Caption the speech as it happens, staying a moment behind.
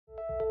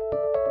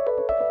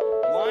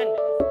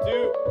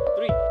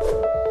3.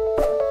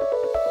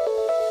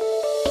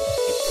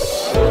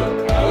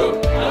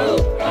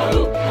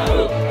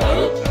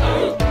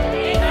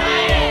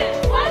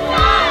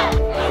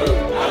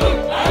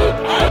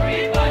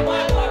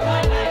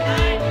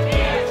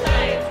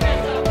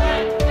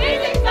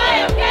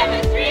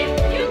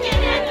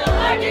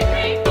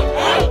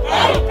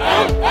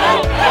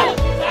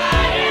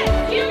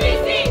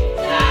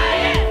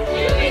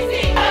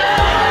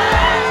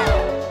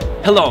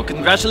 Hello,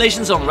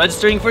 congratulations on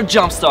registering for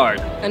Jumpstart.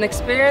 An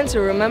experience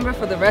you'll remember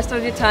for the rest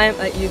of your time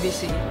at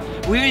UBC.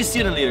 We are your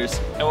student leaders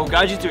and will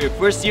guide you through your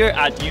first year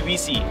at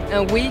UBC.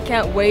 And we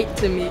can't wait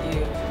to meet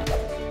you.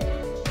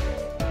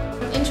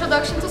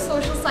 Introduction to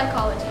social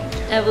psychology.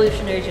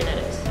 Evolutionary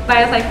genetics.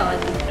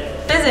 Biopsychology.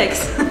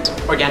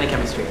 Physics. Organic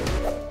chemistry.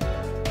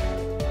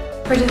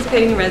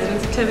 Participating in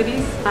residence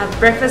activities.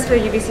 Breakfast for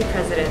UBC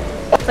president.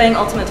 Playing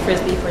ultimate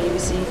frisbee for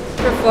UBC.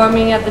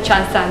 Performing at the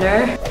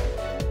Transcender.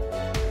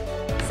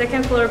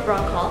 Second floor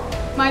Bronx Hall.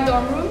 My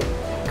dorm room.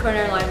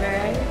 Corner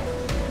library.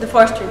 The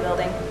Forestry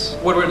building.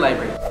 Woodward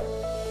Library.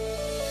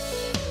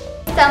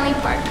 Stanley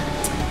Park.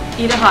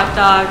 Eat a hot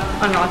dog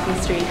on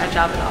Rockland Street at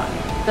Java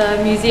Dog.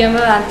 The Museum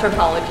of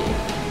Anthropology.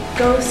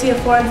 Go see a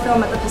foreign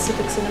film at the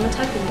Pacific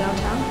Cinematheque in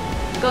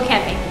downtown. Go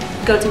camping.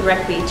 Go to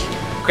Wreck Beach.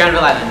 Granville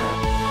Island.